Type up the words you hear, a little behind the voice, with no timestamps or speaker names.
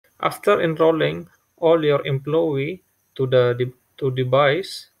After enrolling all your employee to to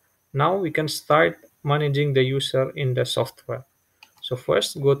device, now we can start managing the user in the software. So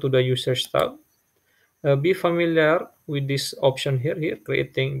first, go to the users tab. Be familiar with this option here,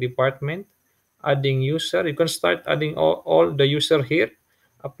 creating department, adding user. You can start adding all the user here,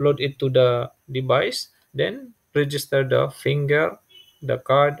 upload it to the device, then register the finger, the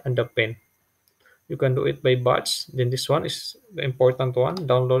card, and the pen. You can do it by batch. Then this one is the important one,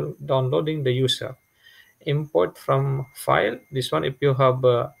 downloading the user. Import from file. This one, if you have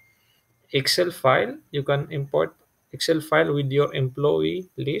a Excel file, you can import Excel file with your employee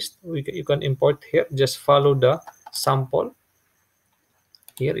list. You can import here. Just follow the sample.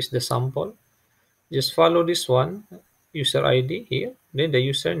 Here is the sample. Just follow this one, user ID here, then the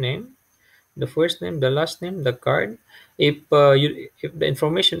username, the first name, the last name, the card. If the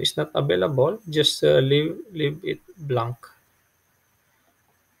information is not available, just leave it blank.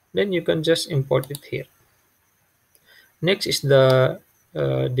 Then you can just import it here. Next is the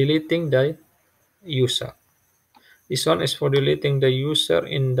deleting the user. This one is for deleting the user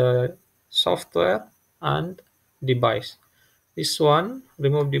in the software and device. This one,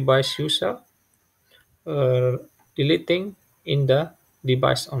 remove device user, uh, deleting in the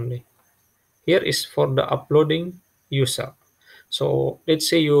device only. Here is for the uploading user. So let's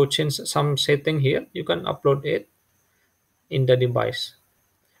say you change some setting here, you can upload it in the device.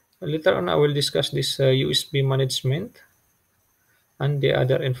 Later on, I will discuss this USB management and the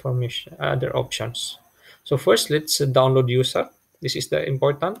other information, other options. So first, let's download user. This is the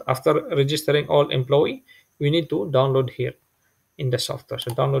important. After registering all employee, we need to download here in the software.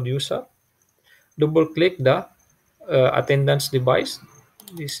 So download user. Double click the attendance device.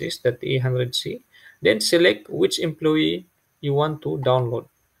 This is the T100C. Then select which employee you want to download.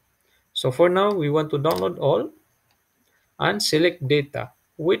 So for now, we want to download all and select data.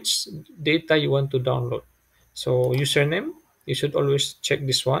 Which data you want to download. So username, you should always check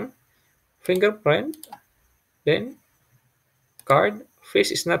this one. Fingerprint, then card.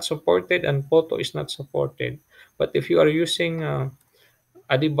 Face is not supported and photo is not supported. But if you are using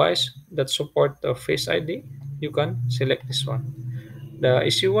a device that support Face ID, you can select this one. The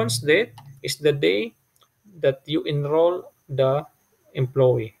issuance date is the day that you enroll the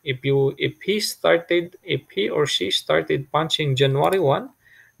employee. If he or she started punching January 1,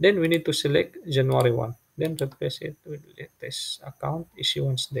 then we need to select January 1. Then replace it with latest account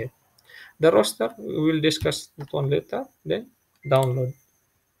issuance date. The roster, we will discuss that one later. Then download.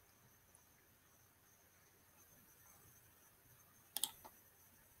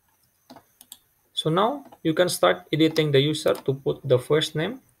 So now you can start editing the user to put the first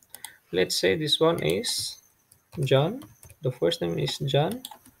name. Let's say this one is John. The first name is John.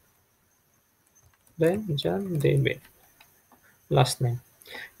 Then John David. Last name.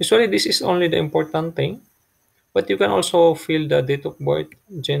 Usually this is only the important thing, but you can also fill the date of birth,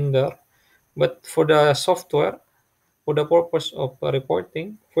 gender. But for the software, for the purpose of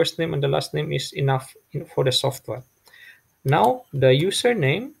reporting, first name and the last name is enough for the software. Now the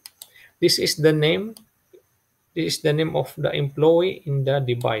username, this is the name. This is the name of the employee in the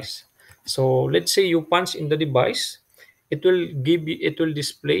device. So let's say you punch in the device, it will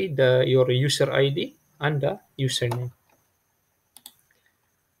display your user ID and the username.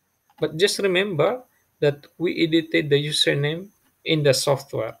 But just remember that we edited the username in the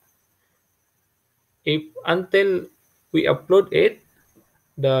software. If until we upload it,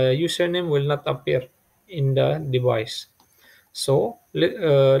 the username will not appear in the device. So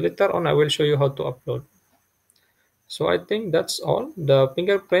later on, I will show you how to upload. So I think that's all. The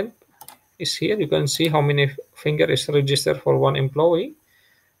fingerprint is here. You can see how many finger is registered for one employee.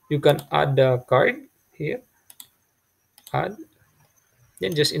 You can add the card here. Add.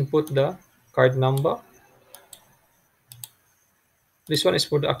 Then just input the card number. This one is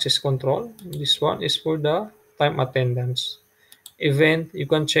for the access control. This one is for the time attendance. Event, you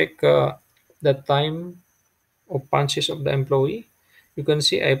can check the time of punches of the employee. You can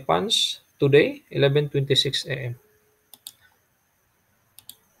see I punch today 11:26 a.m.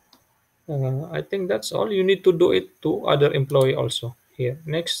 I think that's all. You need to do it to other employee also. Here,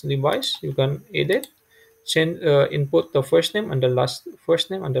 next device, you can edit, change, input the first name and the last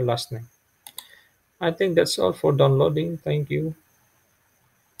name. I think that's all for downloading. Thank you.